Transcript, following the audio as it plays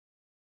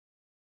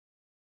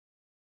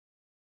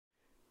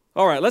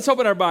All right, let's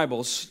open our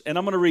Bibles, and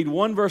I'm going to read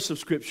one verse of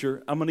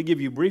Scripture. I'm going to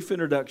give you a brief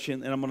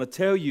introduction, and I'm going to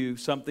tell you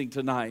something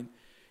tonight.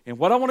 And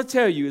what I want to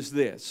tell you is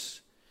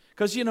this,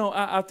 because,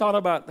 I thought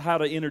about how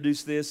to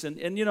introduce this, and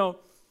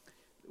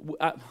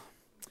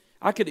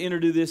I could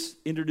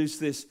introduce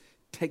this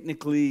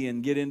technically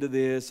and get into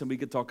this, and we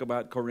could talk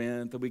about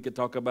Corinth, and we could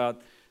talk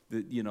about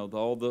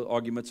all the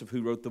arguments of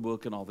who wrote the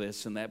book and all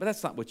this and that, but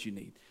that's not what you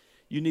need.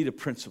 You need a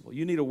principle.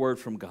 You need a word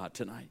from God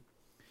tonight.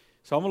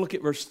 So I'm going to look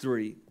at verse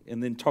 3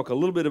 and then talk a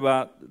little bit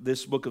about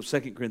this book of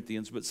 2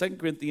 Corinthians. But 2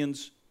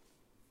 Corinthians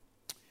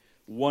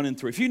 1 and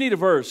 3. If you need a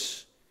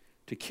verse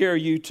to carry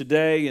you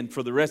today and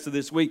for the rest of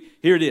this week,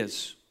 here it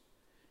is.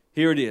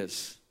 Here it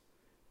is.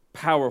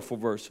 Powerful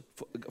verse.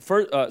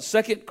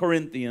 2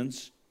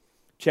 Corinthians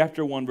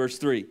chapter 1, verse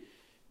 3.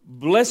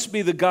 Blessed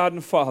be the God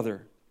and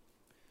Father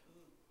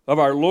of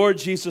our Lord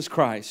Jesus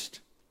Christ,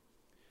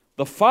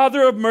 the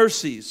Father of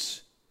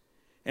mercies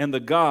and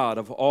the God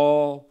of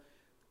all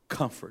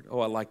comfort. Oh,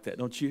 I like that,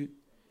 don't you?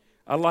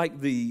 I like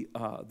the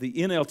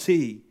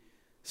NLT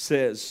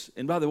says,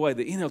 and by the way,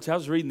 the NLT, I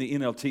was reading the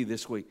NLT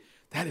this week.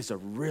 That is a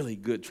really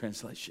good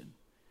translation.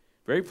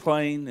 Very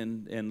plain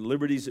and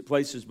liberties at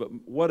places, but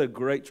what a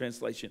great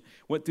translation.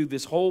 Went through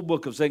this whole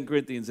book of 2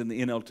 Corinthians in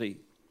the NLT,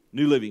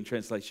 New Living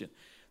Translation.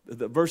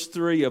 The verse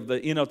 3 of the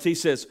NLT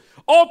says,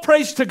 all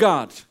praise to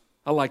God.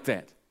 I like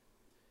that.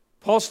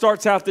 Paul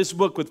starts out this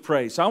book with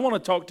praise. So I want to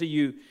talk to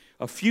you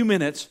a few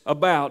minutes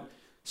about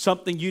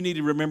something you need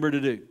to remember to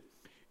do.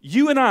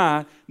 You and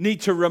I need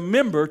to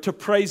remember to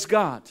praise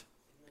God.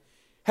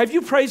 Have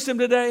you praised Him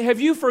today? Have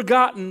you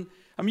forgotten?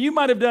 I mean, you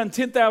might have done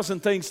 10,000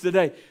 things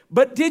today,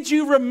 but did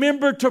you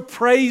remember to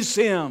praise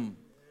Him?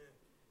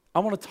 I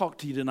want to talk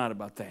to you tonight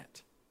about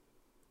that.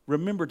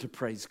 Remember to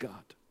praise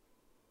God.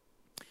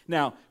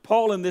 Now,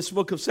 Paul in this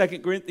book of 2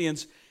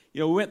 Corinthians,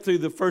 we went through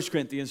the 1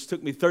 Corinthians,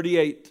 took me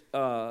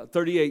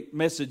 38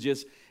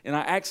 messages, and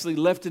I actually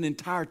left an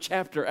entire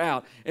chapter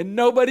out. And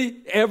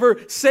nobody ever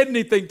said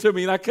anything to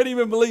me, and I couldn't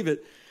even believe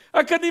it.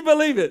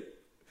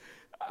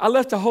 I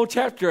left a whole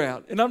chapter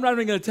out, and I'm not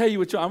even going to tell you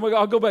which one.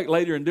 I'll go back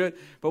later and do it.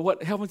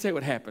 But help me tell you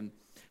what happened.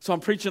 So I'm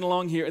preaching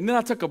along here, and then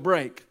I took a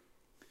break.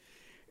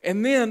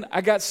 And then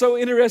I got so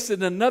interested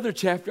in another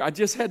chapter, I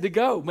just had to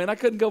go. Man, I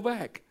couldn't go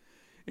back.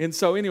 And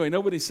so anyway,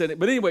 nobody said it.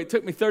 But anyway, it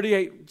took me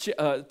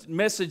 38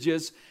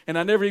 messages, and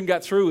I never even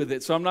got through with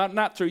it. So I'm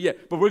not through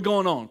yet. But we're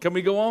going on. Can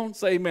we go on?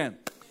 Say amen.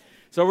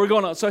 So we're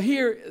going on. So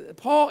here,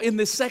 Paul in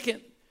the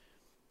second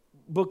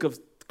book of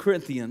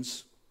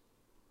Corinthians,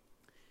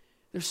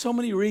 there's so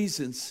many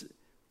reasons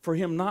for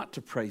him not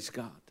to praise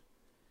God.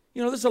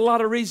 There's a lot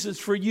of reasons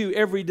for you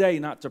every day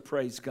not to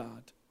praise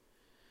God.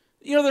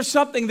 There's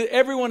something that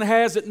everyone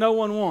has that no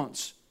one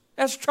wants.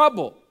 That's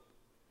trouble.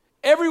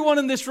 Everyone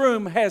in this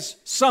room has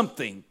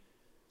something,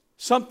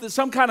 some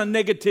kind of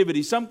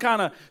negativity, some kind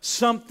of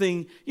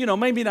something,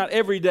 maybe not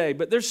every day,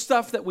 but there's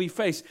stuff that we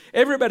face.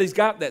 Everybody's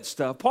got that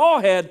stuff. Paul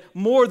had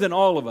more than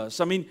all of us.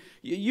 I mean,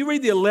 you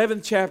read the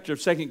 11th chapter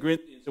of 2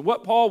 Corinthians, and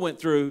what Paul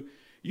went through,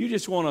 you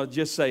just want to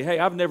just say, hey,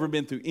 I've never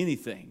been through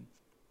anything.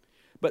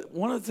 But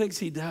one of the things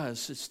he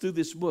does is through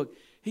this book,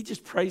 he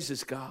just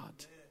praises God.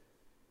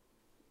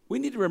 We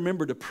need to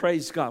remember to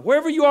praise God.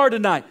 Wherever you are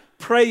tonight,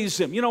 praise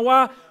Him. You know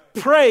why?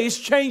 Praise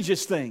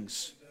changes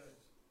things.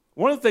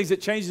 One of the things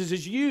that changes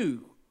is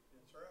you.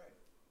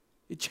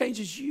 It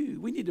changes you.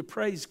 We need to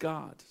praise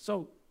God.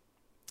 So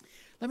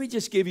let me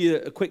just give you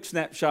a quick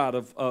snapshot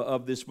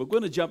of this book. We're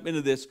going to jump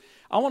into this.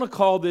 I want to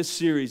call this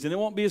series, and it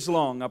won't be as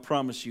long, I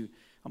promise you.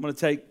 I'm going to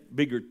take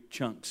bigger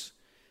chunks.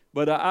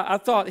 But I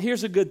thought,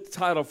 here's a good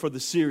title for the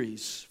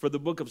series, for the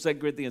book of 2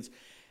 Corinthians.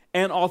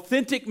 An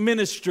Authentic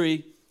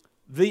Ministry,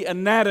 the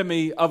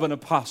Anatomy of an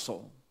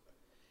Apostle.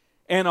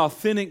 An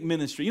authentic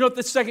ministry. You know what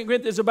the 2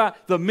 Corinthians is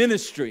about? The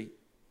ministry.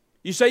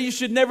 You say you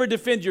should never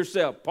defend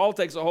yourself. Paul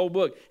takes a whole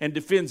book and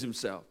defends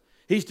himself.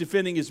 He's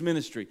defending his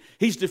ministry.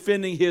 He's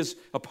defending his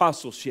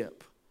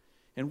apostleship.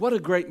 And what a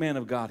great man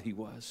of God he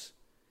was.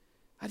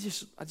 I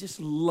just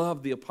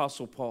love the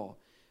Apostle Paul.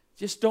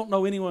 Just don't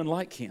know anyone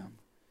like him.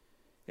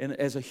 And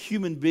as a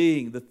human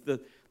being,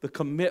 the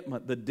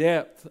commitment, the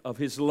depth of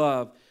his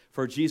love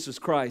for Jesus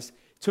Christ,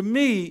 to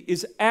me,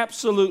 is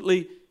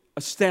absolutely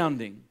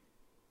astounding.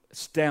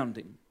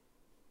 Astounding.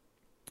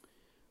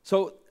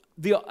 So,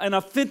 an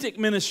authentic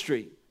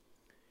ministry,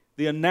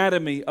 the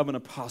anatomy of an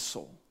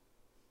apostle.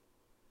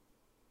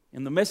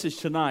 And the message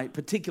tonight,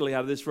 particularly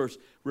out of this verse,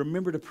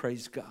 remember to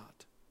praise God.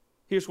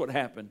 Here's what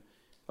happened.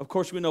 Of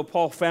course, we know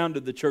Paul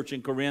founded the church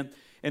in Corinth,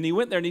 and he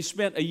went there and he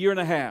spent a year and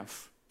a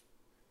half.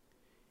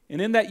 And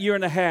in that year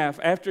and a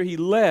half, after he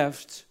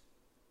left,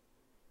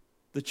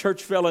 the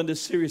church fell into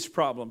serious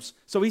problems.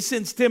 So he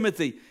sends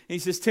Timothy, and he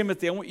says,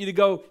 Timothy, I want you to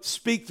go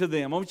speak to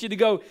them. I want you to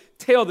go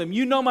tell them,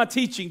 you know my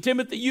teaching.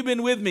 Timothy, you've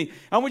been with me.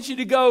 I want you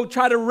to go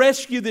try to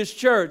rescue this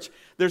church.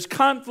 There's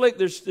conflict.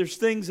 There's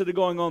things that are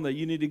going on there.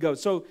 You need to go.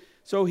 So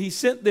he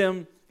sent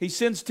them. He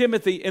sends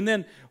Timothy, and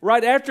then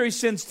right after he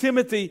sends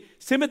Timothy,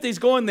 Timothy's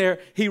going there.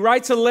 He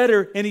writes a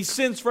letter, and he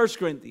sends 1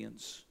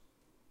 Corinthians.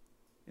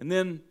 And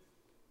then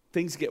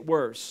things get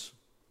worse.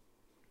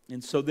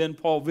 And so then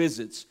Paul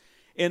visits.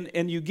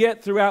 And you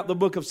get throughout the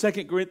book of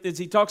 2 Corinthians,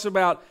 he talks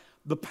about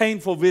the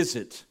painful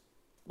visit.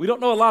 We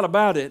don't know a lot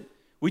about it.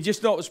 We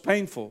just know it was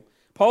painful.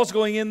 Paul's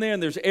going in there,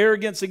 and there's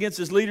arrogance against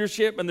his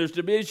leadership, and there's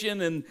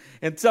division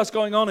and stuff's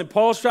going on, and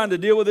Paul's trying to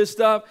deal with this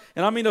stuff.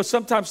 And I mean,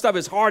 sometimes stuff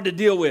is hard to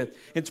deal with.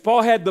 And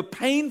Paul had the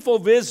painful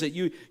visit.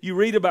 You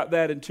read about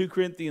that in 2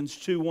 Corinthians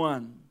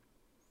 2:1.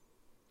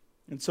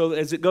 And so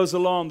as it goes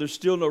along, there's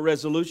still no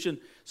resolution.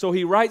 So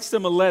he writes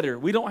them a letter.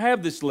 We don't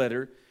have this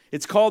letter.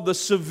 It's called the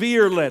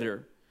severe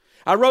letter.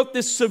 I wrote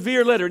this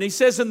severe letter, and he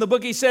says in the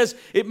book, he says,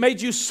 it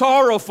made you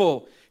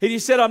sorrowful. And he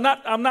said,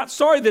 I'm not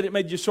sorry that it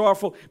made you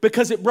sorrowful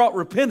because it brought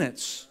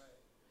repentance.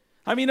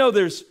 I mean,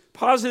 there's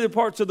positive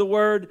parts of the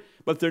word,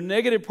 but there are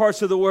negative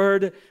parts of the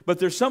word, but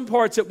there's some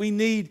parts that we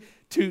need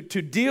to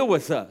deal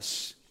with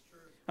us.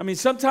 I mean,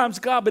 sometimes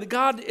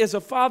God as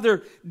a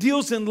father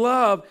deals in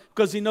love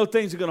because he knows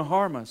things are going to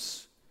harm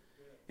us.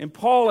 And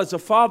Paul, as a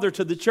father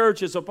to the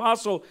church, as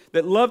apostle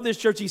that loved this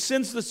church, he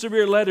sends the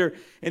severe letter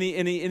and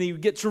he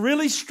gets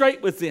really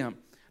straight with them.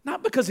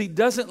 Not because he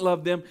doesn't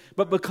love them,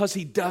 but because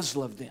he does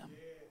love them.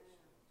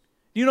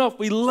 You know, if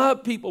we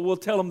love people, we'll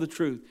tell them the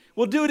truth.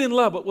 We'll do it in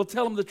love, but we'll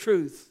tell them the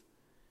truth.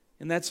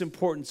 And that's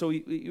important. So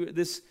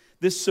this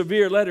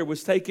severe letter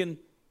was taken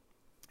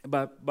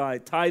by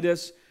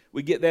Titus.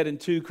 We get that in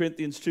 2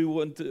 Corinthians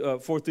 2,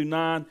 4 through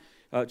 9,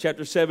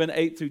 chapter 7,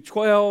 8 through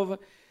 12.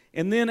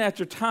 And then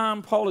after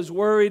time, Paul is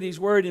worried. He's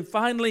worried. And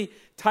finally,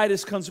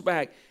 Titus comes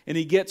back and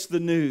he gets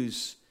the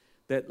news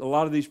that a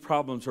lot of these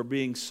problems are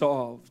being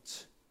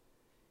solved.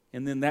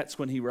 And then that's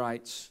when he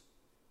writes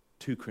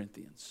 2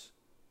 Corinthians.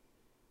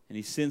 And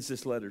he sends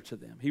this letter to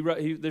them.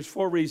 There's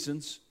 4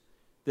 reasons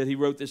that he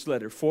wrote this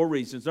letter. 4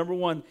 reasons. Number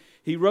 1,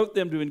 he wrote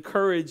them to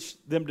encourage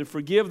them to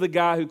forgive the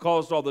guy who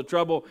caused all the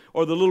trouble,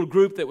 or the little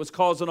group that was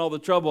causing all the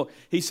trouble.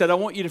 He said, I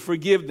want you to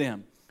forgive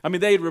them. I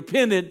mean, they had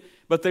repented,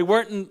 but they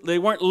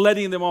weren't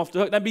letting them off the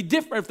hook. That'd be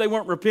different if they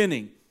weren't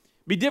repenting.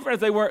 Be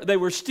different if they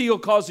were still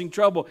causing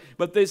trouble.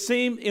 But they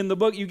seem in the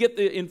book, you get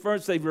the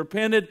inference they've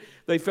repented,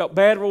 they felt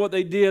bad for what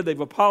they did, they've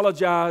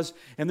apologized,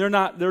 and they're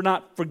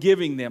not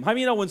forgiving them. How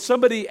many know when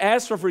somebody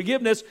asks for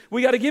forgiveness,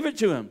 we got to give it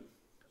to them?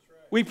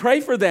 Right. We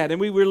pray for that and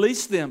we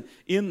release them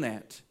in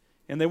that.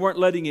 And they weren't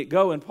letting it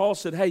go. And Paul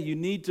said, hey, you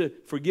need to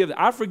forgive them.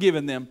 I've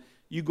forgiven them.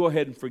 You go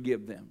ahead and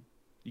forgive them.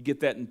 You get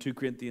that in 2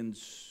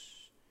 Corinthians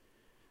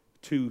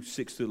 2,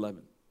 6 through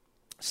 11.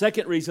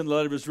 Second reason the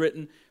letter was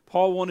written,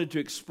 Paul wanted to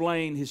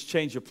explain his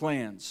change of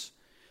plans.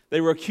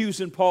 They were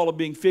accusing Paul of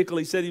being fickle.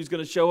 He said he was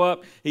going to show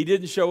up. He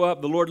didn't show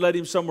up. The Lord led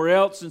him somewhere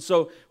else. And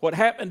so what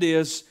happened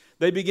is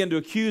they began to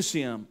accuse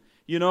him.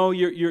 You know,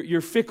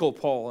 you're fickle,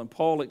 Paul. And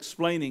Paul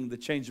explaining the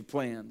change of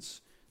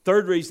plans.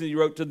 Third reason he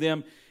wrote to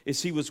them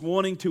is he was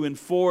wanting to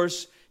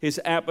enforce his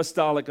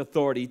apostolic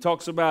authority. He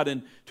talks about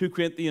in 2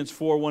 Corinthians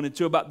 4, 1 and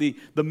 2 about the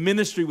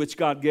ministry which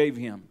God gave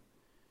him.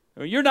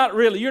 You're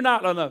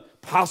not an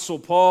apostle,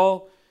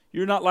 Paul.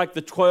 You're not like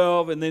the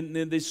 12, and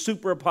then the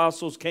super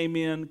apostles came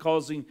in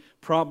causing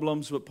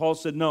problems. But Paul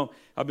said, no,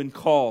 I've been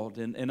called,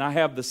 and I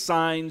have the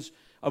signs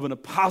of an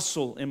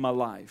apostle in my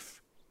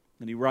life.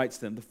 And he writes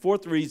them. The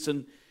fourth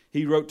reason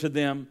he wrote to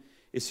them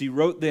is he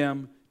wrote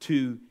them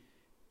to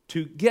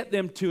get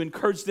them, to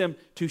encourage them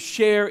to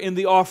share in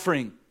the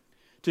offering.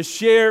 To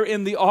share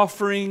in the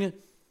offering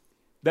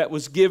that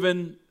was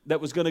given,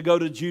 that was going to go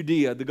to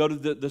Judea, to go to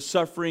the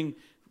suffering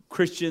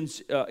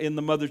Christians in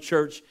the mother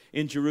church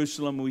in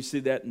Jerusalem. We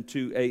see that in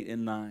 2, 8,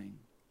 and 9.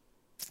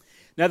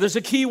 Now there's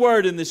a key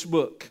word in this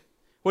book.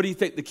 What do you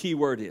think the key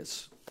word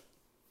is?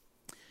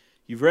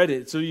 You've read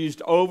it. It's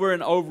used over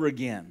and over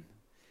again.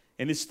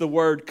 And it's the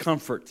word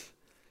comfort.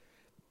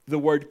 The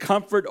word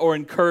comfort or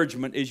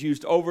encouragement is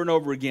used over and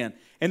over again.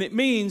 And it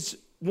means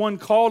one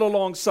called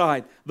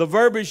alongside. The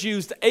verb is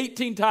used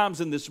 18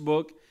 times in this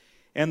book.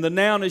 And the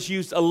noun is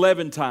used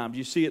 11 times.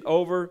 You see it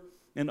over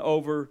and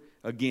over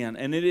again.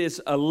 And it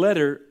is a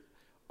letter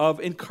of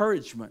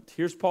encouragement.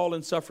 Here's Paul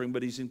in suffering,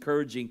 but he's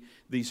encouraging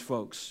these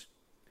folks.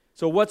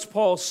 So what's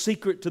Paul's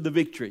secret to the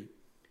victory?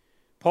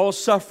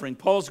 Paul's suffering.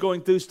 Paul's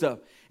going through stuff.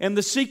 And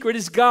the secret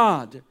is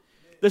God.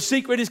 The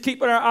secret is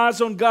keeping our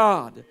eyes on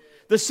God.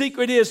 The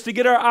secret is to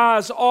get our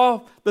eyes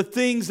off the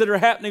things that are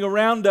happening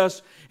around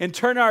us and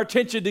turn our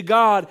attention to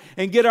God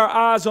and get our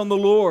eyes on the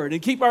Lord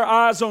and keep our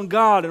eyes on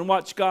God and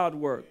watch God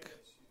work.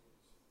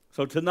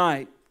 So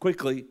tonight,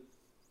 quickly,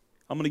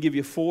 I'm going to give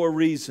you 4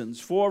 reasons,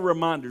 4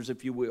 reminders,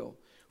 if you will.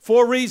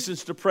 4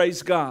 reasons to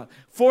praise God.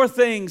 4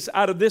 things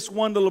out of this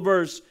one little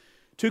verse,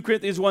 2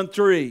 Corinthians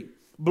 1:3.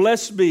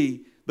 Blessed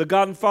be the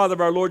God and Father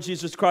of our Lord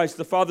Jesus Christ,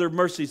 the Father of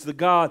mercies, the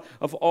God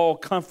of all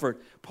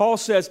comfort. Paul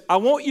says, I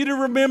want you to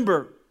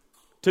remember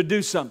to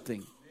do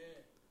something.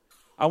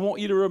 I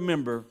want you to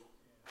remember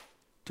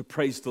to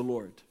praise the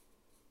Lord.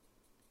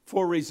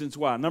 4 reasons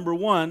why. Number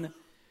one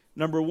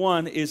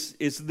is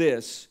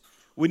this.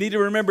 We need to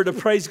remember to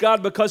praise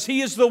God because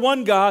He is the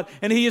one God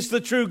and He is the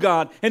true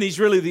God and He's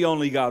really the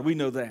only God. We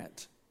know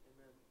that.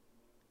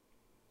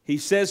 He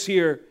says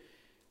here,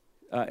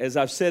 as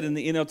I've said in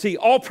the NLT,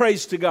 all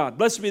praise to God.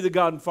 Blessed be the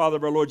God and Father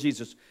of our Lord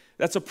Jesus.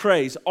 That's a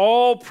praise.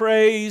 All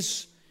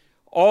praise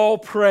All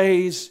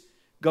praise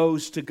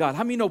goes to God.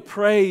 How many know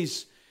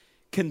praise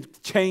can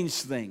change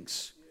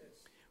things?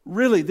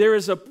 Really, there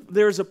is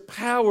a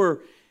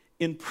power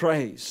in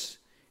praise.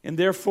 And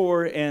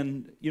therefore,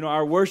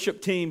 our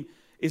worship team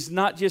is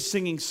not just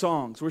singing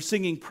songs. We're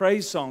singing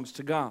praise songs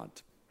to God.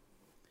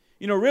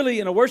 Really,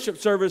 in a worship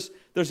service,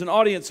 there's an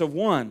audience of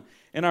one.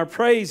 And our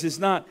praise is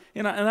not,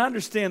 and I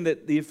understand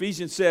that the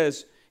Ephesians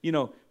says,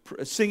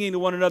 singing to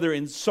one another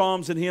in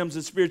psalms and hymns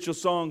and spiritual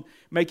song,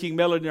 making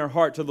melody in our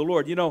heart to the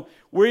Lord.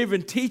 We're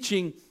even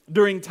teaching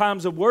during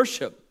times of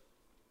worship.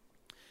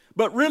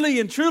 But really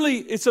and truly,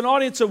 it's an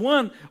audience of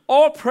one.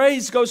 All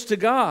praise goes to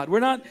God. We're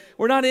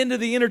not into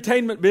the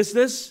entertainment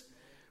business.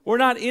 We're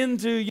not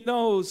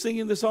into,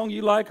 singing the song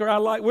you like or I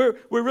like. We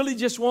really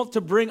just want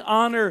to bring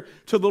honor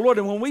to the Lord.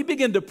 And when we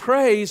begin to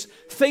praise,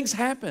 things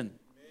happen.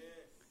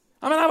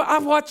 I mean,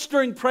 I've watched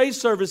during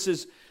praise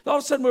services, all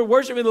of a sudden we're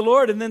worshiping the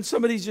Lord and then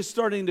somebody's just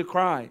starting to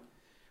cry.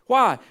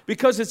 Why?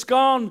 Because it's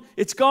gone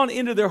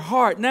into their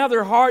heart. Now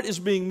their heart is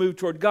being moved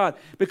toward God.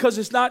 Because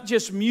it's not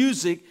just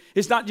music,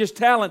 it's not just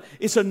talent,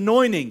 it's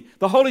anointing.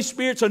 The Holy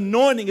Spirit's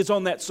anointing is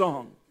on that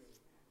song.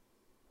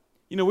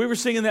 We were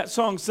singing that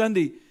song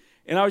Sunday,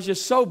 and I was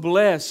just so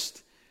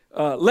blessed.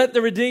 Let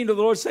the redeemed of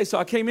the Lord say so.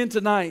 I came in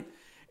tonight,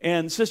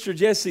 and Sister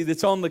Jessie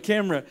that's on the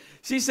camera,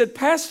 she said,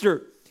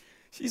 Pastor,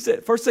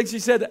 first thing she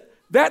said,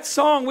 that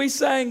song we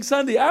sang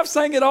Sunday, I've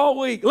sang it all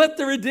week. Let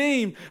the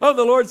redeemed of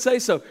the Lord say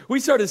so. We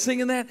started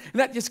singing that,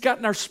 and that just got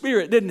in our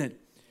spirit, didn't it?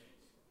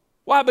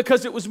 Why?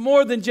 Because it was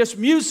more than just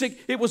music.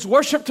 It was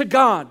worship to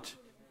God.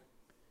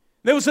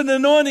 There was an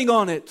anointing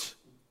on it.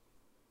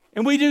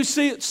 And we do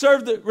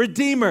serve the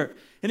Redeemer.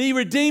 And He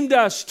redeemed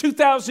us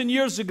 2,000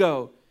 years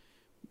ago.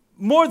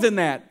 More than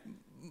that.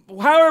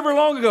 However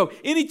long ago.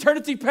 In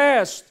eternity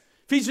past.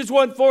 Ephesians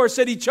 1:4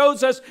 said He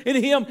chose us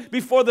in Him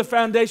before the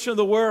foundation of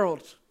the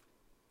world.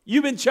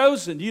 You've been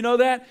chosen. Do you know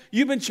that?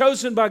 You've been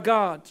chosen by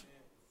God.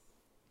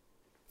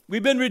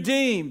 We've been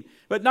redeemed.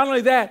 But not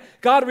only that,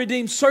 God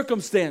redeems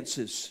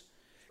circumstances.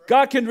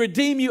 God can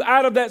redeem you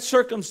out of that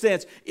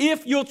circumstance.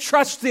 If you'll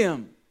trust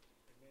Him,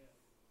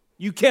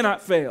 you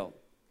cannot fail.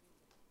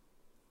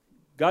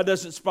 God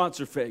doesn't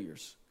sponsor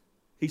failures.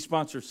 He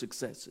sponsors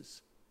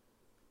successes.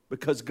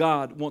 Because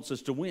God wants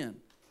us to win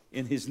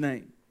in His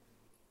name.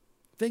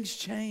 Things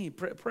change.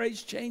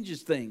 Praise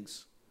changes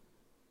things.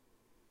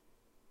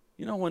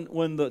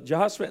 When the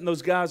Jehoshaphat and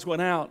those guys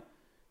went out,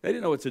 they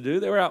didn't know what to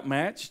do. They were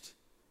outmatched.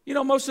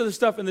 Most of the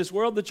stuff in this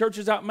world, the church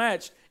is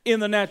outmatched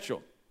in the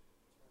natural.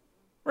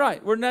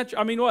 Right, we're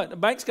natural. I mean, what? The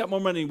bank's got more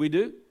money than we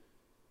do.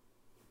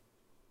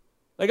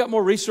 They got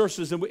more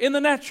resources than we in the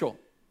natural.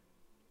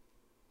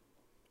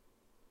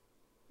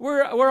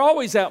 We're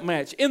always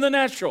outmatched in the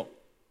natural.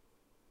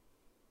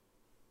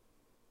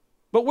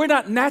 But we're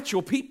not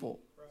natural people.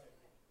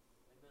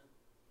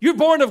 You're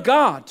born of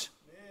God.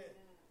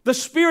 The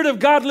Spirit of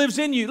God lives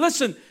in you.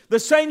 Listen, the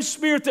same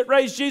Spirit that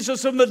raised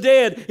Jesus from the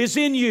dead is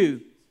in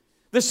you.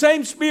 The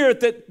same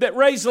Spirit that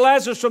raised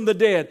Lazarus from the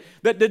dead,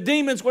 that the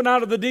demons went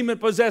out of the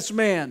demon-possessed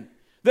man,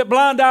 that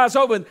blind eyes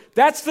opened.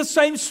 That's the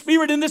same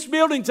Spirit in this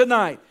building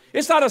tonight.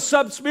 It's not a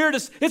sub-spirit,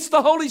 it's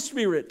the Holy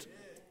Spirit.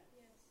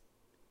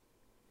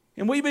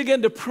 And we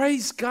begin to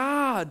praise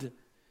God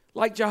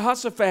like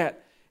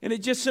Jehoshaphat. And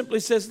it just simply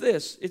says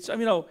this.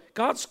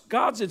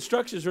 God's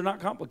instructions are not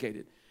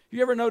complicated.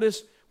 You ever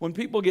notice when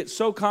people get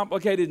so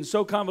complicated and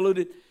so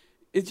convoluted,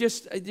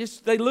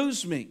 they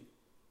lose me.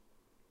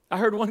 I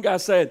heard one guy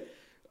say,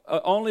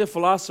 only a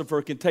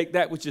philosopher can take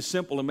that which is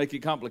simple and make it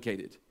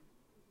complicated.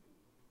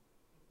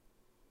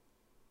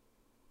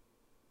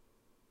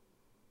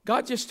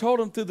 God just told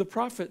him through the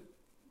prophet,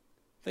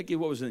 I think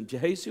what was it,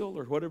 Jehaziel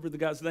or whatever the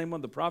guy's name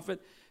was, the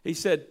prophet. He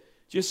said,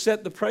 just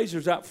set the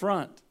praisers out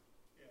front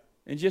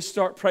and just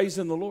start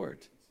praising the Lord.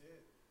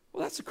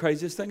 Well, that's the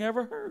craziest thing I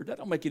ever heard. That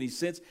don't make any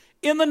sense.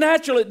 In the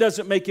natural, it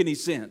doesn't make any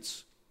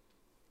sense.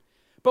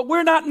 But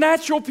we're not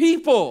natural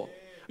people.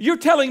 You're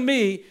telling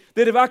me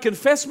that if I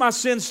confess my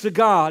sins to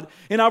God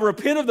and I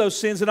repent of those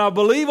sins and I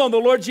believe on the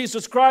Lord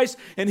Jesus Christ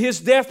and His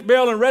death,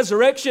 burial, and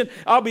resurrection,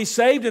 I'll be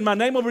saved and my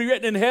name will be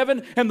written in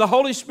heaven and the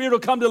Holy Spirit will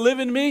come to live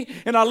in me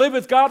and I'll live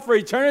with God for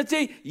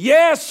eternity?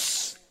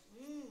 Yes!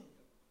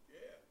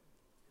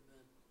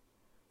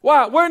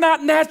 Why? We're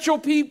not natural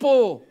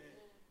people.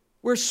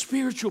 We're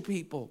spiritual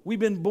people. We've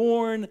been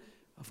born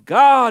of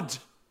God.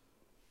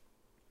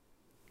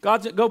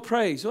 God's go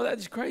praise. Well,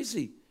 that's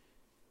crazy.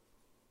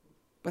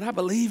 But I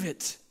believe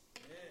it.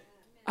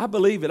 I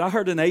believe it. I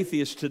heard an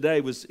atheist today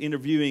was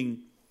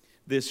interviewing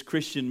this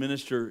Christian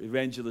minister,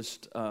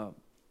 evangelist,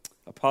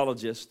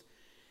 apologist.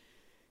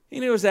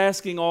 And he was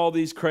asking all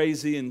these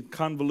crazy and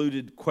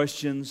convoluted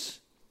questions.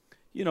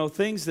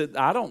 Things that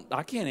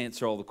I can't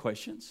answer all the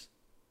questions.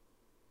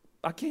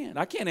 I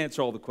can't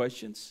answer all the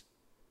questions.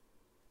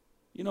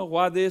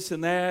 Why this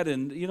and that,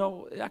 and,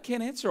 I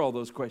can't answer all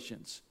those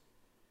questions.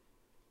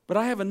 But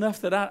I have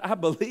enough that I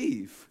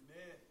believe.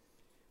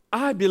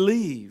 I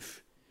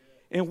believe.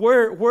 And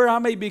where I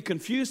may be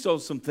confused on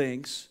some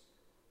things,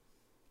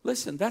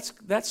 listen,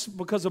 that's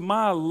because of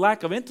my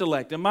lack of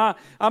intellect.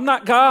 I'm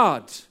not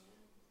God.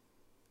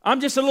 I'm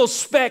just a little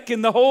speck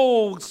in the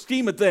whole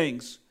scheme of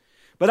things.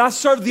 But I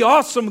serve the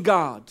awesome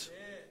God.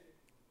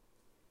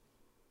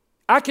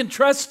 I can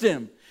trust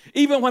Him.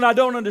 Even when I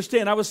don't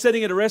understand. I was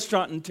sitting at a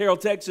restaurant in Terrell,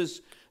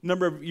 Texas a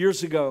number of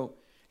years ago.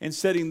 And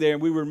sitting there,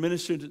 and we were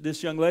ministering to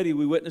this young lady.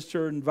 We witnessed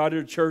her, invited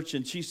her to church.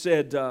 And she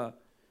said,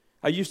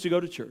 I used to go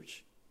to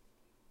church.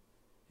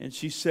 And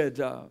she said,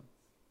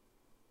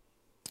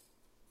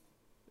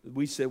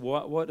 we said,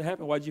 what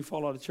happened? Why did you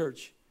fall out of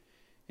church?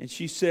 And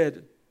she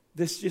said,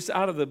 this just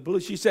out of the blue.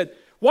 She said,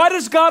 why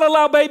does God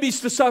allow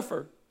babies to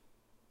suffer?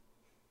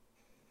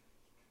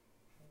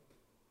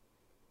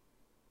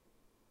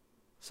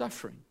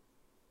 Suffering.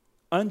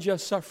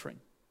 Unjust suffering.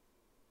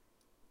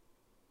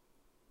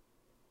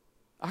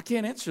 I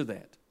can't answer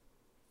that.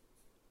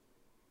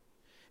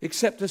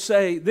 Except to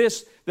say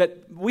this,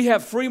 that we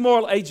have free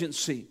moral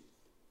agency.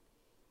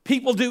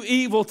 People do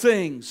evil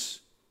things.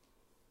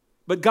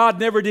 But God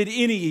never did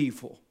any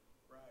evil.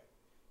 Right.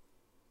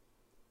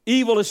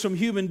 Evil is from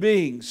human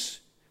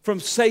beings,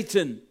 from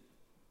Satan.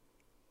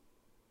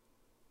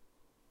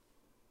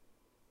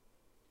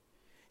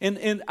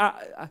 And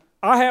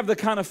I have the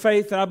kind of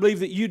faith, and I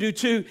believe that you do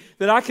too,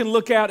 that I can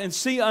look out and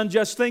see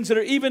unjust things that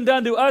are even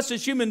done to us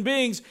as human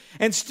beings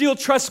and still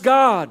trust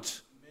God.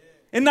 Amen.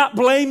 And not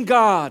blame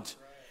God. Right.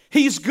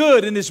 He's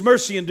good and His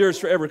mercy endures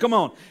forever. Come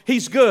on.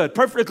 He's good,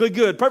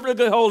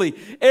 perfectly holy.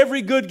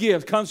 Every good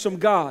gift comes from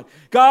God.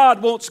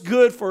 God wants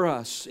good for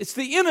us. It's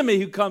the enemy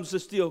who comes to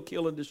steal,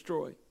 kill, and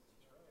destroy.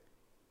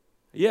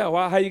 Yeah,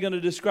 well, how are you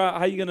going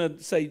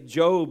to say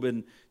Job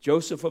and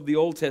Joseph of the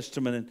Old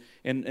Testament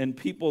and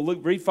people,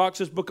 read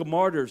Fox's Book of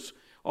Martyrs.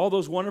 All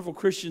those wonderful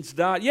Christians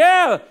died.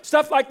 Yeah,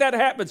 stuff like that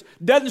happens.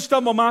 Doesn't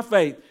stumble my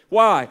faith.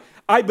 Why?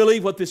 I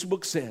believe what this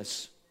book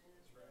says.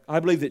 I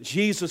believe that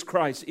Jesus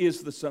Christ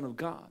is the Son of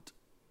God.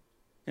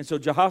 And so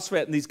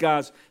Jehoshaphat and these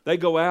guys, they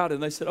go out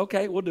and they said,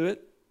 okay, we'll do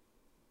it.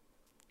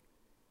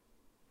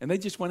 And they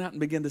just went out and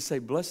began to say,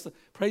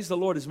 praise the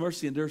Lord, His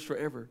mercy endures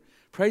forever.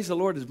 Praise the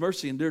Lord, His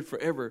mercy endured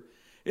forever.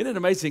 Isn't it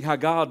amazing how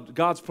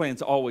God's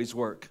plans always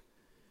work?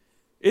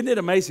 Isn't it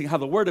amazing how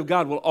the Word of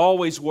God will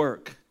always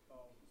work?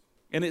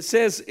 And it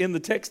says in the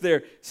text there,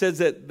 it says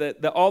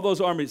that all those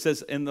armies, it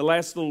says in the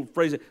last little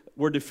phrase,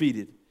 were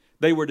defeated.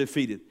 They were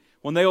defeated.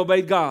 When they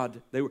obeyed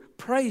God,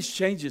 praise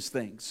changes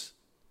things.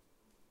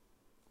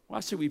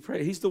 Why should we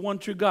pray? He's the one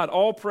true God.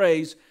 All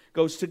praise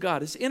goes to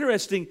God. It's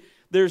interesting.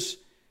 There's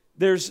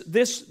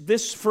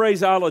this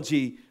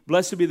phraseology,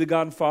 blessed be the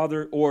God and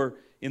Father, or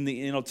in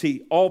the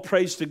NLT, all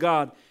praise to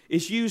God,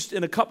 is used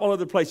in a couple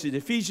other places.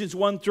 Ephesians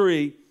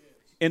 1:3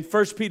 and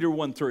 1 Peter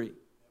 1:3.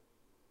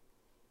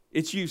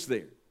 It's used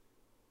there.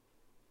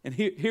 And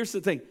here's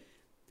the thing.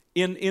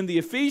 In the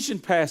Ephesian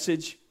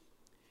passage,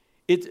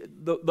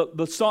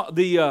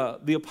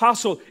 the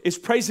apostle is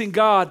praising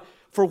God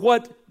for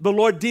what the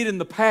Lord did in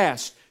the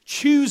past,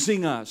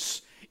 choosing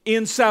us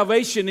in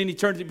salvation in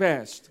eternity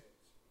past.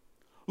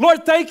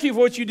 Lord, thank you for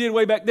what you did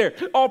way back there.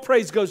 All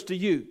praise goes to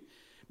you.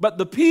 But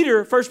 1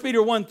 Peter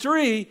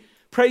 1:3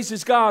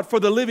 praises God for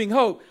the living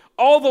hope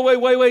all the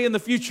way in the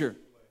future.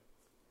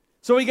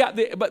 So we got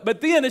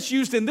but then it's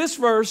used in this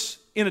verse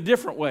in a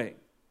different way.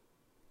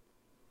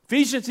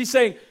 Ephesians, he's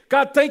saying,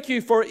 God, thank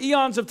you for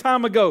eons of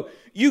time ago.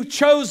 You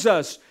chose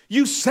us.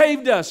 You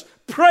saved us.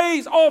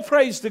 All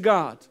praise to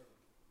God.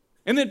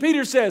 And then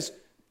Peter says,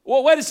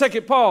 well, wait a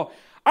second, Paul.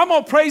 I'm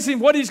going to praise Him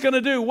what He's going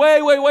to do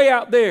way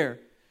out there.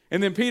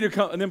 And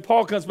then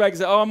Paul comes back and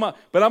says,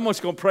 but I'm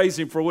just going to praise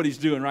Him for what He's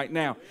doing right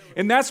now.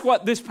 And that's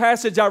what this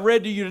passage I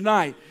read to you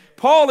tonight.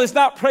 Paul is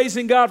not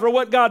praising God for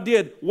what God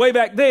did way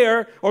back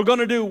there or going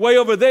to do way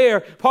over there.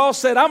 Paul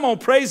said, I'm going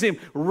to praise Him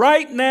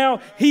right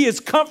now. He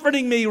is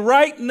comforting me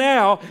right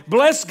now.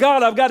 Bless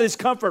God, I've got His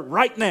comfort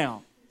right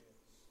now.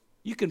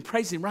 You can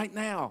praise Him right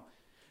now.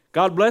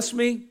 God bless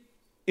me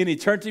in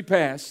eternity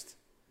past.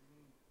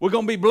 We're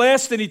going to be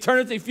blessed in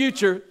eternity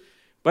future,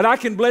 but I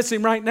can bless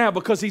Him right now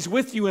because He's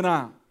with you and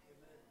I.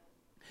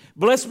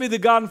 Blessed be the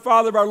God and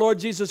Father of our Lord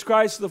Jesus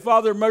Christ, the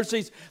Father of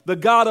mercies, the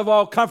God of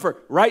all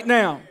comfort, right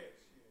now.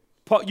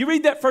 Paul, you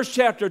read that first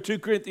chapter of 2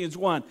 Corinthians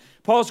 1.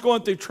 Paul's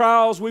going through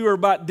trials. We were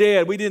about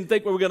dead. We didn't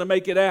think we were going to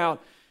make it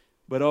out.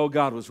 But oh,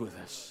 God was with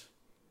us.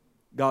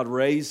 God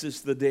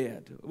raises the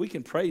dead. We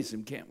can praise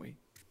Him, can't we?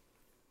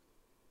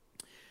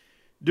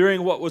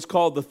 During what was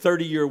called the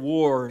 30-Year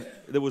War,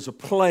 there was a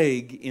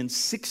plague in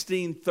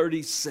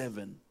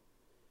 1637.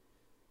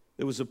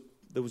 There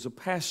was a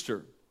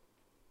pastor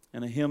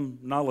and a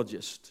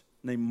hymnologist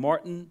named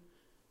Martin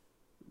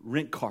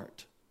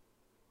Rinkart.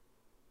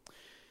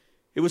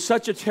 It was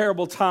such a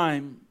terrible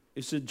time.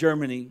 It's in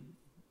Germany,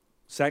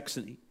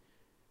 Saxony.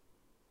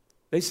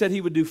 They said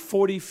he would do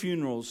 40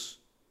 funerals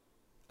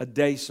a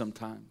day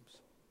sometimes.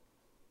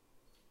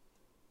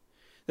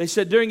 They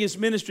said during his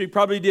ministry,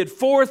 probably did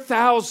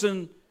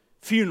 4,000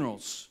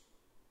 funerals.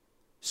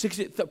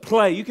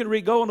 Play. You can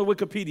go on to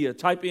Wikipedia.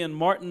 Type in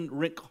Martin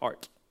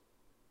Rinkart.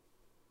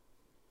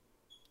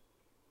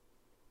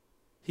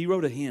 He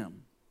wrote a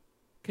hymn.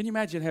 Can you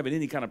imagine having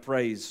any kind of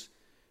praise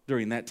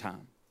during that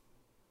time?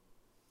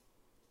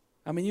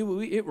 I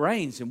mean, it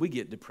rains and we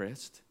get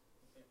depressed.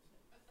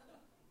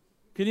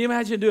 Can you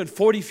imagine doing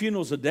 40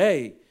 funerals a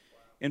day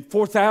and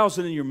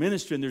 4,000 in your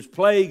ministry, and there's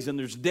plagues and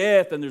there's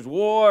death and there's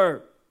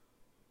war?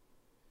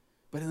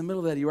 But in the middle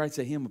of that, he writes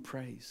a hymn of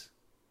praise.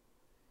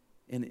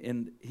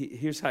 And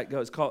here's how it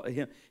goes. It's called a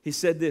hymn. He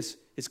said this.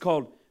 It's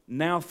called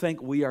Now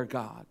Think We Are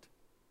God.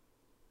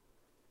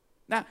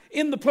 Now,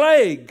 in the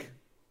plague,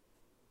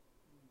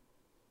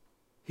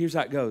 here's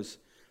how it goes.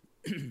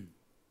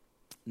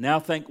 Now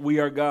think we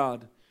are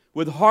God,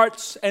 with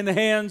hearts and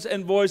hands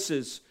and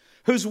voices,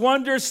 whose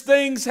wondrous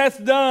things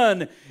hath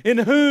done, in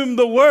whom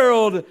the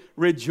world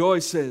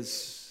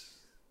rejoices.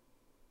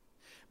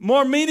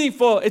 More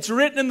meaningful, it's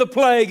written in the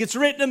plague, it's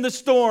written in the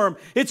storm,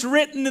 it's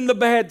written in the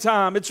bad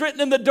time, it's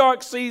written in the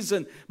dark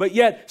season, but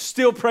yet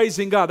still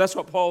praising God. That's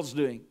what Paul's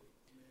doing.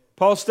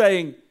 Paul's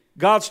saying,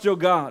 God's still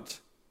God.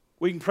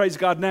 We can praise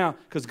God now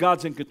because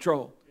God's in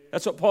control.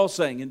 That's what Paul's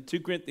saying in 2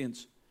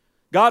 Corinthians.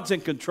 God's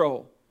in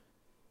control.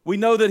 We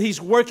know that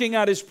He's working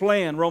out His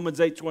plan, Romans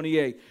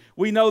 8:28.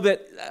 We know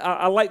that,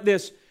 I like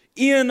this,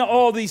 in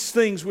all these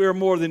things we are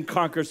more than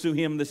conquerors through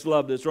Him that's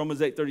loved us,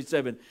 Romans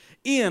 8:37.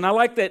 I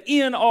like that,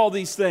 in all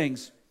these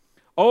things.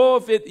 Oh,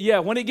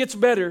 when it gets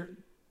better,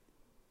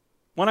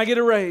 when I get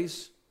a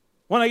raise,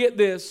 when I get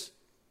this,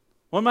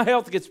 when my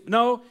health gets,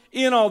 no,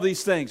 in all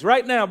these things.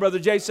 Right now, Brother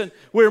Jason,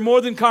 we're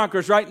more than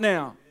conquerors right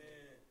now.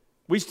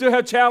 We still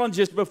have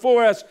challenges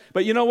before us,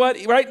 but you know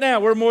what? Right now,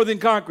 we're more than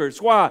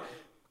conquerors. Why?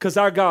 Because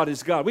our God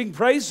is God. We can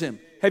praise Him.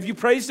 Have you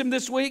praised Him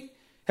this week?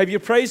 Have you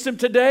praised Him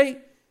today?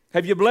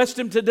 Have you blessed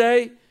Him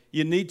today?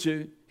 You need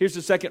to. Here's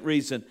the second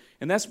reason,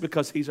 and that's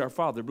because He's our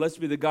Father. Blessed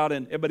be the God,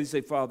 and everybody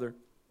say Father.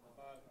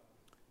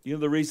 You know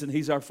the reason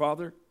He's our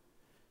Father?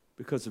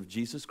 Because of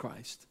Jesus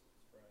Christ.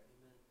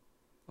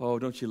 Oh,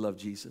 don't you love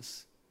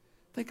Jesus?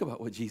 Think about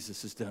what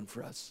Jesus has done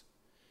for us.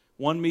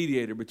 One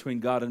mediator between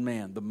God and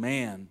man, the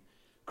man,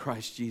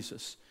 Christ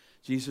Jesus.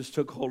 Jesus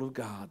took hold of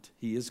God.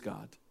 He is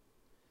God.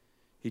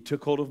 He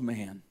took hold of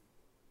man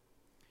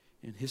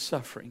in His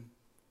suffering.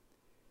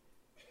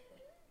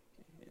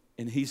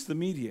 And He's the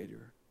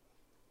mediator.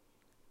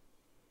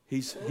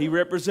 He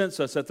represents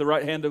us at the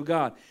right hand of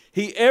God.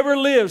 He ever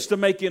lives to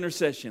make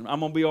intercession. I'm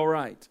going to be all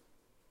right.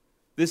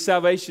 This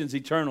salvation's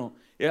eternal.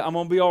 Yeah, I'm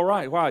going to be all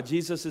right. Why?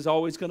 Jesus is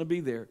always going to be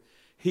there.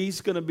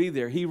 He's going to be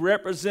there. He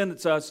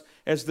represents us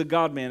as the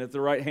God-man at the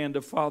right hand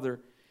of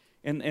Father.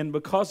 And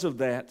because of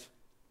that,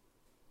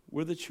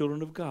 we're the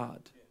children of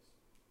God.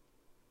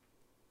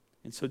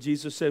 And so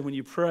Jesus said, when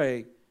you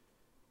pray,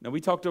 now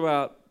we talked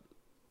about,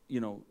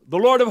 the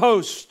Lord of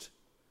hosts,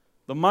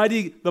 the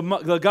mighty,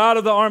 the God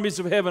of the armies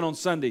of heaven on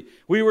Sunday.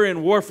 We were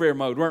in warfare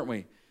mode, weren't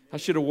we? I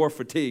should have wore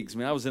fatigues.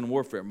 I was in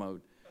warfare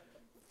mode.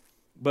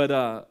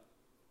 But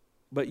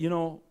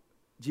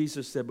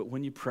Jesus said, but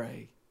when you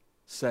pray,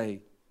 say,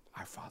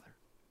 our Father.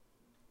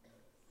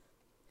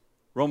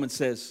 Romans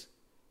says,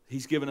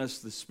 He's given us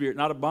the Spirit,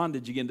 not a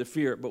bondage again to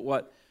fear, but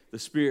what? The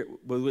Spirit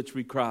with which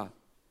we cry,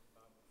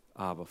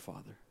 Abba,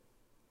 Father.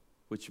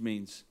 Which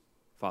means,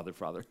 Father,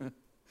 Father.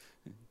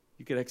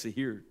 You could actually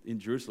hear in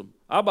Jerusalem,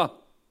 Abba,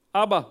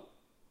 Abba,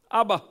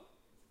 Abba,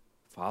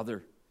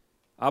 Father.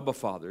 Abba,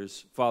 Father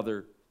is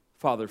Father,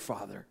 Father,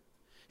 Father.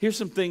 Here's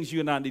some things you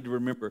and I need to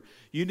remember.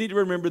 You need to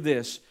remember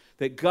this,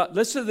 that God,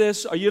 listen to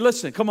this. Are you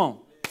listening? Come on.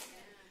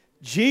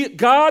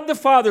 God the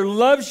Father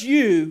loves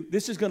you.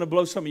 This is going to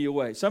blow some of you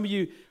away. Some of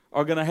you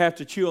are going to have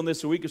to chew on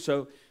this a week or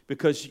so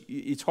because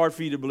it's hard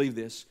for you to believe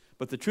this.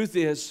 But the truth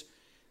is,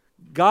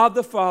 God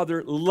the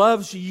Father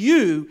loves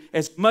you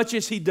as much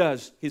as He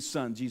does His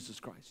Son, Jesus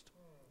Christ.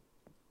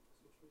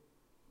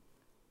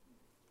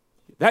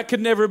 That could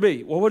never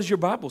be. Well, what does your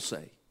Bible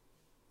say?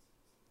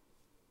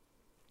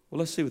 Well,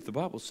 let's see what the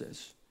Bible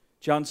says.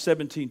 John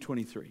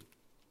 17:23.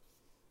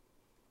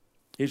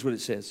 Here's what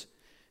it says.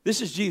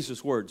 This is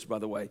Jesus' words, by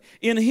the way.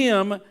 In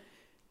Him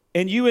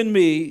and you and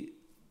me,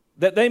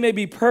 that they may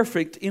be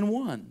perfect in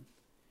one,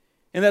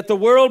 and that the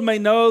world may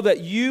know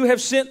that you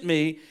have sent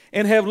me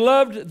and have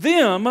loved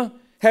them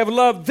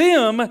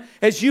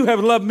as you have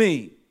loved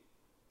me.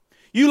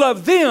 You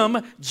love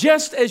them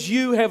just as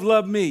you have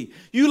loved me.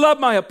 You love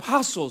my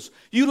apostles.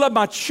 You love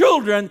my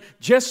children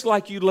just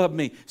like you love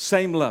me.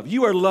 Same love.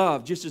 You are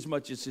loved just as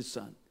much as His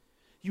Son.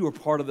 You are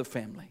part of the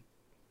family.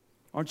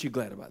 Aren't you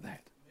glad about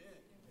that?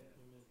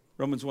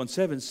 Romans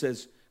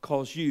 1:7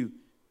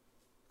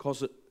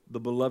 calls it the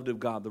beloved of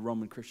God, the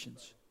Roman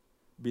Christians.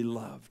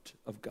 Beloved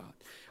of God.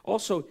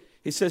 Also,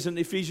 it says in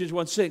Ephesians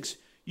 1:6,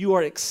 you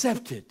are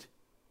accepted.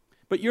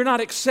 But you're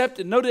not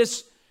accepted.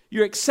 Notice,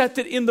 you're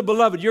accepted in the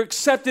beloved. You're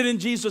accepted in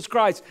Jesus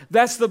Christ.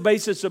 That's the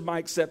basis of my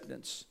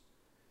acceptance.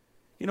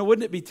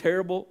 Wouldn't it be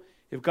terrible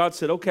if God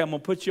said, okay, I'm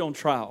going to put you on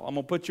trial. I'm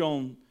going to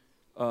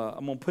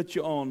put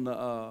you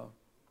on,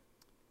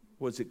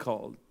 what's it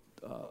called?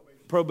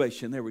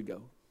 Probation. There we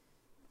go.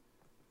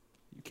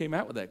 You came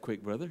out with that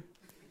quick, brother.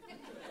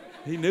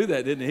 He knew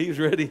that, didn't he? He was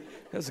ready.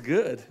 That's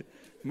good.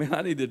 Man,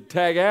 I need to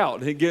tag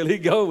out.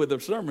 He'd go with the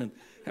sermon.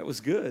 That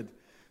was good.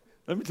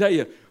 Let me tell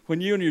you, when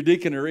you and your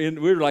deacon are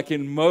in, we're like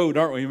in mode,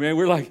 aren't we, man?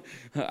 We're like,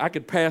 I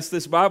could pass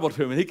this Bible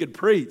to him and he could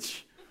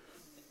preach.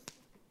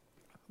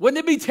 Wouldn't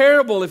it be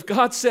terrible if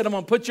God said, I'm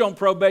going to put you on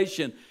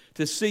probation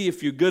to see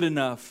if you're good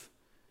enough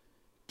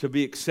to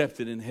be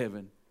accepted in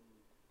heaven.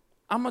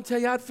 I'm going to tell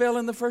you, I'd fail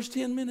in the first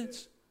 10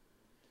 minutes.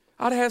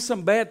 I'd have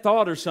some bad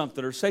thought or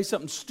something, or say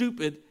something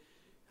stupid.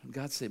 And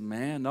God said,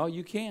 man, no,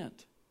 you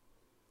can't.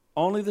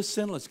 Only the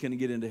sinless can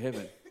get into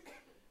heaven.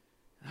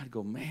 And I'd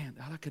go, man,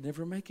 I could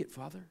never make it,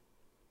 Father.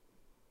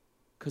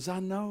 Because I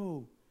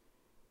know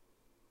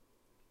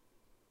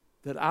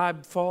that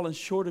I've fallen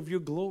short of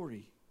your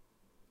glory.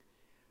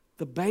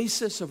 The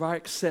basis of our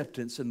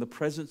acceptance in the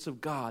presence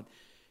of God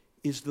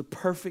is the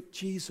perfect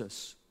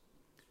Jesus.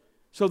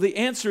 So the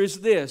answer is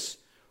this.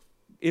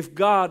 If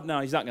God, no,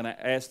 he's not going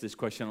to ask this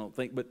question, I don't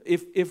think, but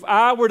if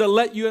I were to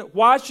let you in,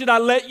 why should I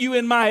let you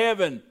in my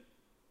heaven?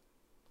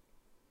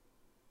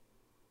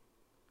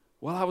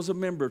 Well, I was a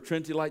member of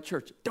Trinity Light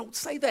Church. Don't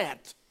say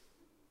that.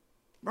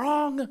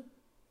 Wrong.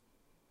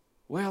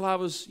 Well, I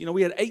was,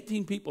 we had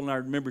 18 people in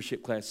our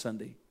membership class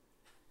Sunday.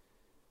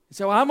 And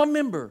so I'm a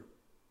member.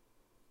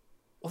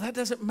 Well, that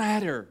doesn't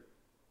matter.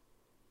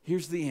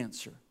 Here's the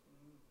answer.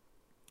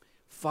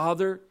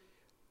 Father,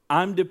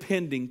 I'm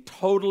depending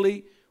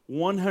totally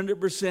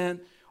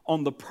 100%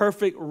 on the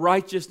perfect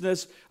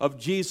righteousness of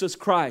Jesus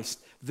Christ.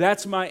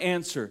 That's my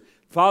answer.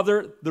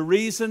 Father, the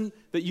reason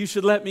that you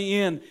should let me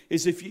in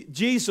is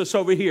Jesus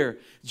over here.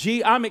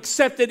 I'm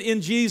accepted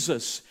in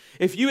Jesus.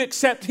 If you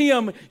accept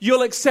him,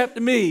 you'll accept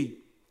me.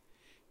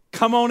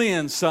 Come on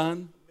in,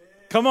 son.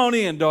 Come on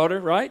in, daughter,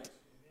 right?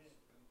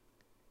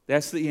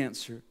 That's the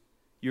answer.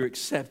 You're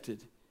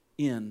accepted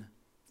in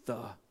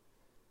the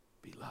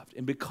beloved.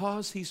 And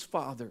because he's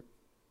Father,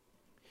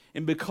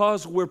 and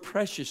because we're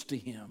precious to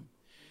him,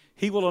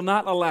 he will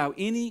not allow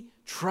any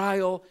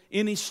trial,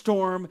 any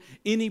storm,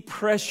 any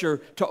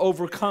pressure to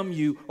overcome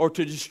you or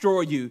to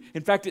destroy you.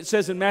 In fact, it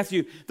says in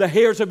Matthew, the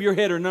hairs of your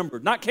head are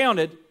numbered. Not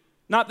counted.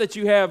 Not that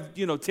you have,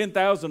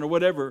 10,000 or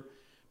whatever,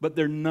 but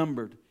they're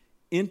numbered.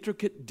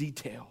 Intricate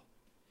detail.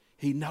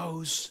 He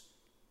knows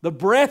the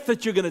breath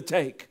that you're going to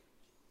take.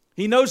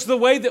 He knows the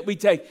way that we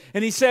take.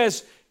 And he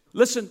says,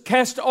 listen,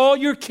 cast all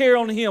your care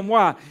on him.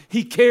 Why?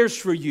 He cares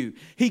for you.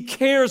 He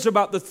cares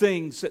about the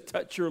things that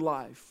touch your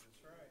life.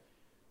 That's right.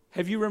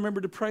 Have you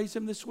remembered to praise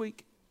him this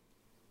week?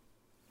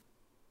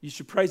 You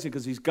should praise him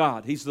because he's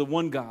God. He's the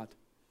one God.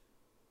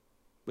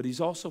 But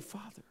he's also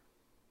Father.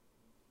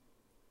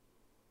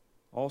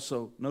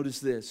 Also, notice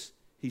this.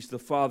 He's the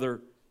Father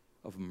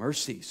of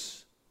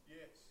mercies.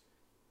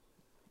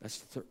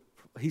 Yes.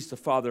 He's the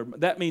Father.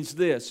 That means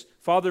this.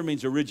 Father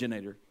means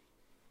originator.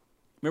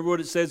 Remember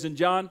what it says in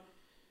John?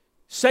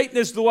 Satan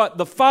is the what?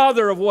 The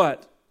father of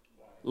what?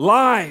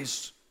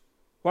 Lies.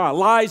 Wow,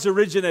 lies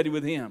originated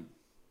with him.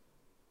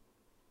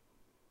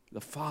 The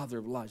father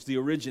of lies, the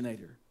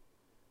originator.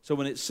 So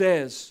when it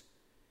says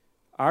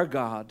our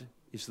God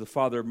is the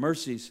Father of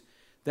mercies,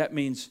 that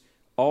means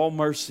all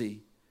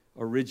mercy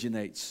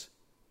originates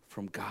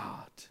from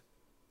God.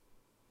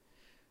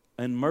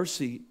 And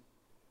mercy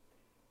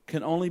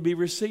can only be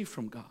received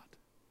from God.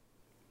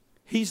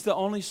 He's the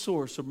only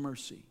source of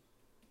mercy.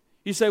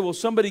 You say, well,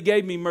 somebody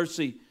gave me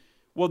mercy.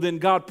 Well, then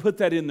God put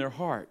that in their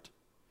heart.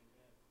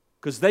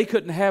 Because they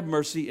couldn't have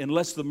mercy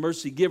unless the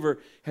mercy giver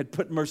had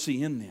put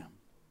mercy in them.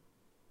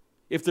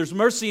 If there's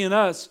mercy in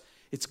us,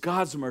 it's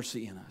God's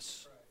mercy in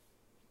us.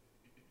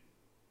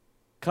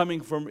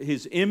 Coming from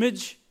his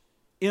image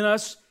in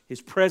us,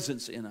 his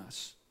presence in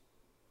us.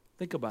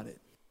 Think about it.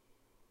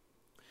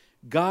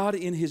 God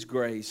in his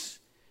grace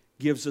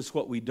gives us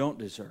what we don't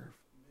deserve.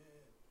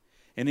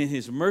 And in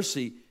his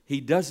mercy,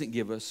 he doesn't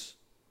give us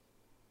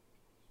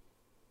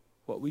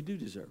what we do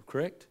deserve,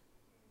 correct?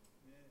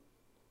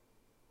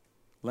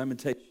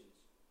 Lamentations.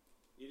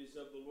 It is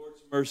of the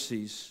Lord's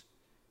mercies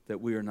that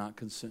we are not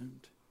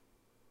consumed.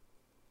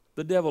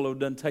 The devil would have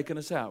done taken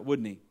us out,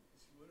 wouldn't he?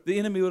 The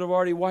enemy would have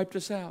already wiped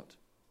us out.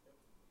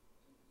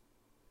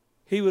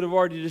 He would have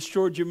already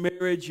destroyed your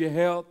marriage, your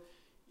health.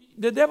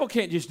 The devil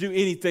can't just do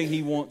anything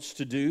he wants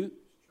to do.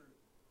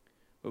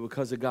 But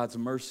because of God's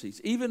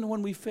mercies, even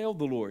when we fail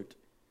the Lord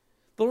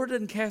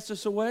doesn't cast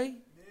us away.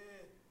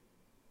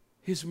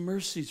 His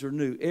mercies are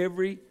new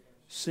every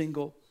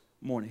single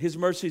morning. His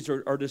mercies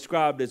are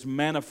described as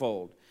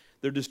manifold.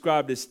 They're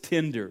described as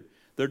tender.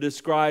 They're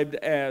described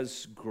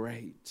as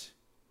great.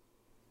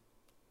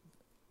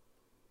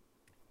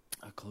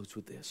 I'll close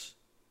with this.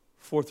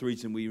 Fourth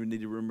reason we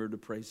need to remember to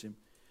praise him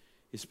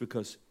is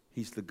because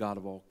he's the God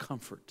of all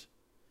comfort.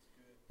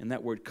 And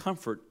that word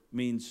comfort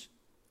means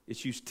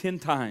it's used 10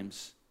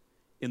 times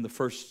in the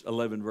first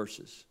 11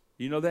 verses.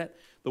 You know that?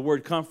 The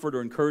word comfort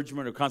or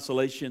encouragement or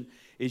consolation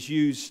is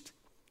used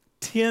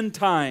 10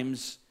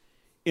 times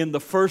in the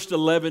first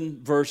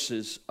 11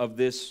 verses of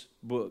this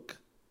book.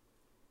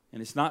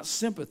 And it's not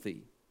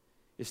sympathy.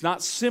 It's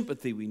not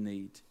sympathy we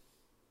need.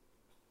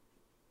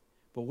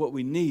 But what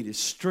we need is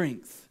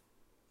strength.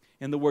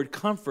 And the word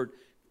comfort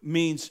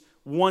means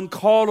one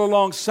called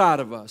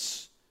alongside of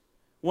us.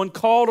 One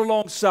called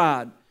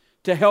alongside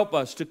to help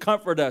us, to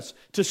comfort us,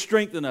 to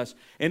strengthen us.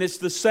 And it's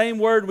the same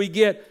word we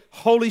get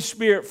Holy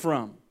Spirit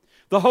from.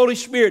 The Holy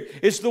Spirit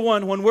is the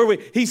one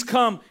He's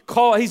come,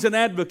 He's an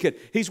advocate.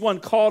 He's one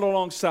called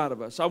alongside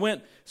of us. I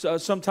went,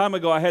 some time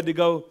ago, I had to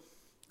go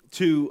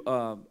to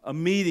a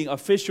meeting,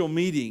 official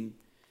meeting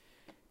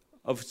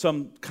of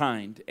some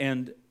kind.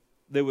 And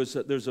there's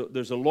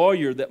a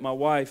lawyer that my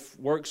wife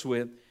works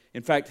with.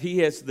 In fact, he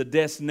has the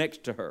desk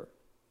next to her.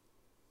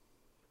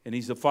 And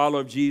he's a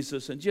follower of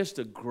Jesus and just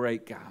a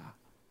great guy.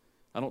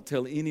 I don't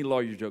tell any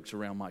lawyer jokes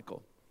around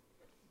Michael.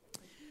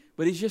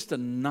 But he's just a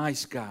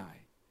nice guy,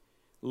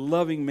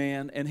 loving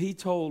man. And he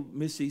told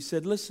Missy, he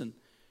said, listen,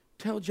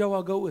 tell Joe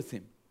I'll go with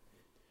him.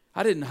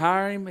 I didn't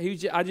hire him. He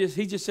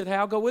just said, hey,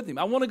 I'll go with him.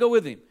 I want to go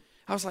with him.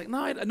 I was like,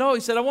 no. He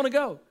said, I want to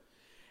go.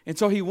 And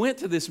so he went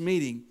to this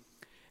meeting.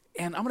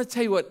 And I'm going to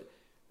tell you what,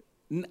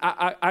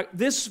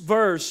 this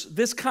verse,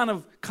 this kind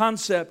of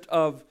concept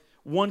of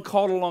one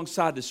called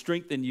alongside to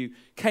strengthen you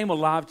came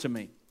alive to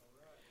me.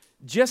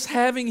 Just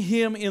having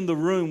him in the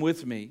room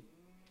with me.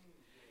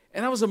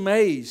 And I was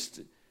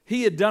amazed.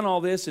 He had done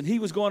all this, and he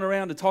was going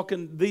around and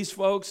talking to these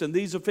folks and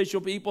these official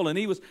people, and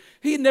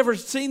he had never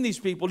seen these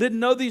people, didn't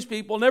know these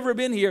people, never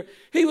been here.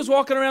 He was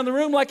walking around the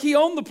room like he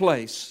owned the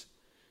place.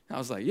 I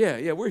was like,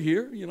 yeah, we're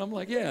here. I'm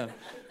like, yeah.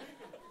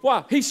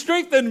 Why? He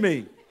strengthened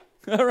me.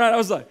 All right, I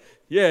was like,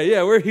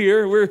 yeah, we're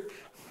here.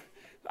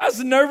 I was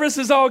nervous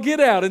as all get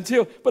out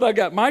but I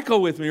got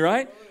Michael with me,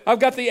 right? I've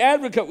got the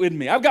advocate with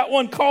me. I've got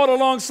one called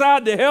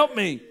alongside to help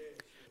me.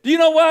 Do you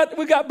know what?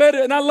 We got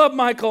better, and I love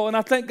Michael, and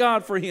I thank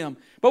God for him.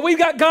 But we've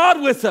got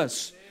God with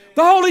us.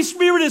 The Holy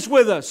Spirit is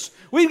with us.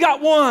 We've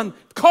got one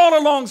called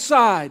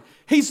alongside.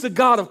 He's the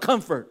God of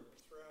comfort.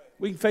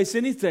 We can face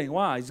anything.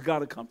 Why? He's the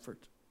God of comfort.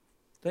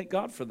 Thank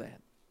God for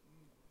that.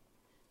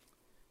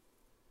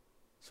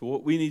 So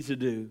what we need to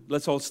do,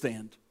 let's all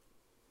stand.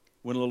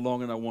 Went a little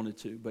longer than I wanted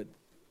to, but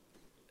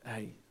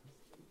hey,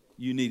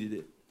 you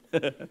needed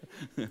it.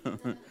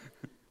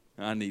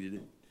 I needed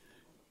it.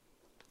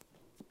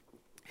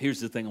 Here's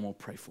the thing I'm going to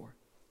pray for.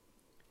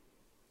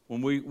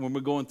 When we're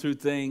going through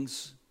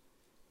things,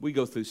 we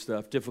go through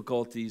stuff,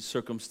 difficulties,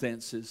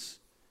 circumstances.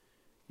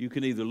 You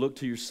can either look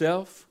to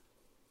yourself,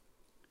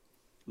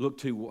 look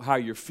to how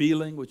you're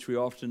feeling, which we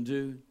often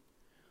do.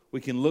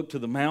 We can look to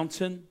the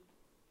mountain.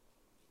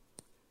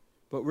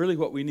 But really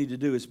what we need to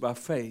do is by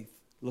faith,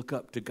 look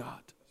up to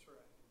God. That's right.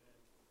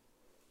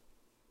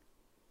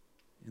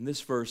 In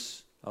this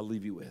verse, I'll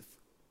leave you with.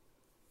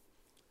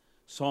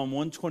 Psalm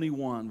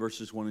 121,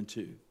 verses 1 and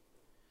 2.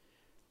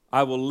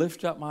 I will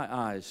lift up my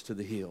eyes to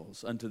the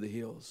hills, unto the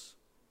hills.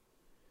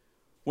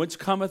 Whence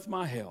cometh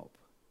my help?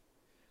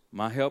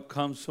 My help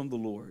comes from the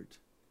Lord,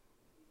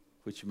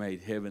 which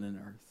made heaven and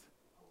earth.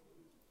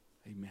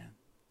 Amen.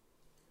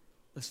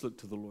 Let's look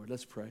to the Lord.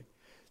 Let's pray.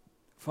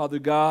 Father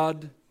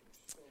God,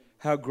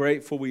 how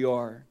grateful we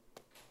are.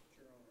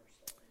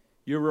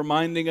 You're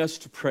reminding us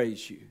to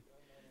praise you.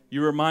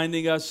 You're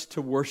reminding us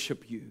to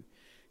worship you.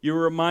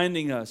 You're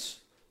reminding us,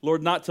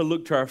 Lord, not to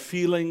look to our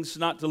feelings,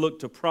 not to look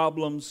to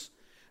problems,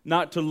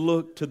 not to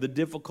look to the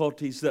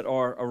difficulties that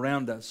are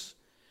around us.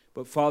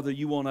 But Father,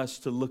 you want us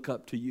to look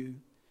up to you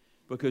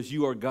because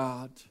you are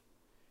God.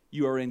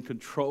 You are in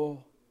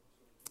control.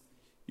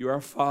 You're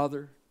our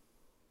Father.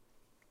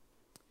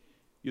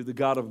 You're the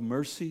God of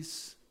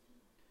mercies.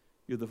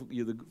 You're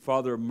the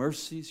Father of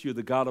mercies. You're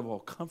the God of all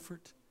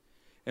comfort.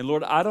 And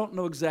Lord, I don't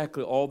know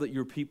exactly all that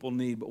your people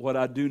need, but what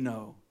I do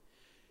know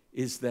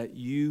is that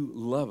you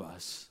love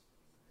us.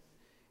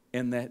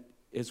 And that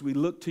as we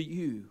look to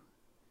you,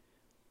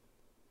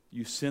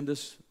 you send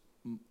us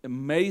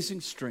amazing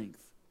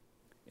strength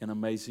and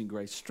amazing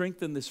grace.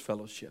 Strengthen this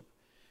fellowship.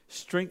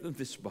 Strengthen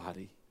this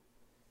body.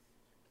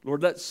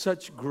 Lord, let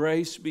such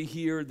grace be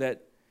here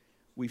that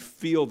we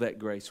feel that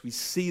grace. We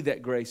see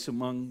that grace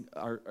among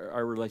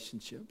our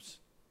relationships.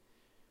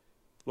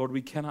 Lord,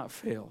 we cannot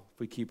fail if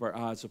we keep our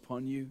eyes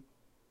upon you.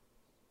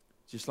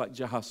 Just like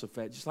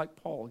Jehoshaphat, just like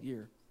Paul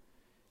here.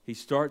 He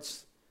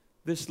starts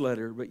this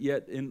letter, but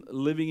yet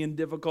living in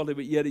difficulty,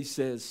 but yet he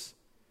says,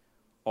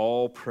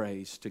 all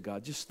praise to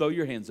God. Just throw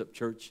your hands up,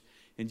 church,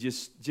 and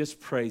just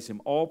praise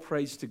him. All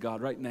praise to God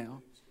right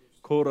now.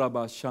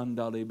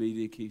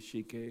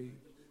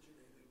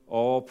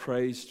 All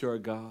praise to our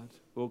God.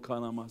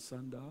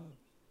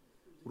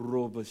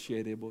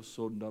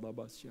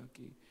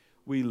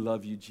 We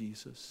love you,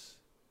 Jesus.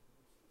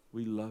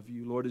 We love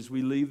you. Lord, as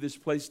we leave this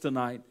place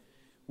tonight,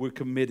 we're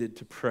committed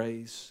to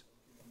praise.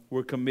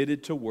 We're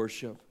committed to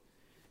worship.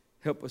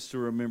 Help us to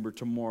remember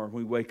tomorrow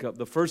when we wake up.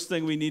 The first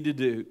thing we need to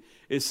do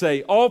is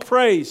say, all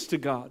praise to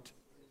God.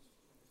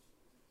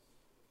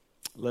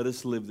 Let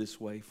us live this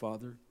way,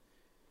 Father.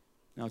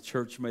 Now,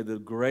 church, may the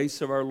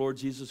grace of our Lord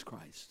Jesus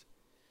Christ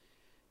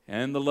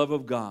and the love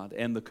of God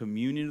and the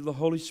communion of the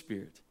Holy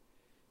Spirit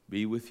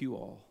be with you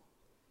all.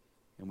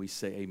 And we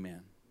say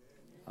amen.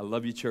 I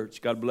love you,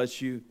 church. God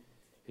bless you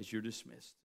as you're dismissed.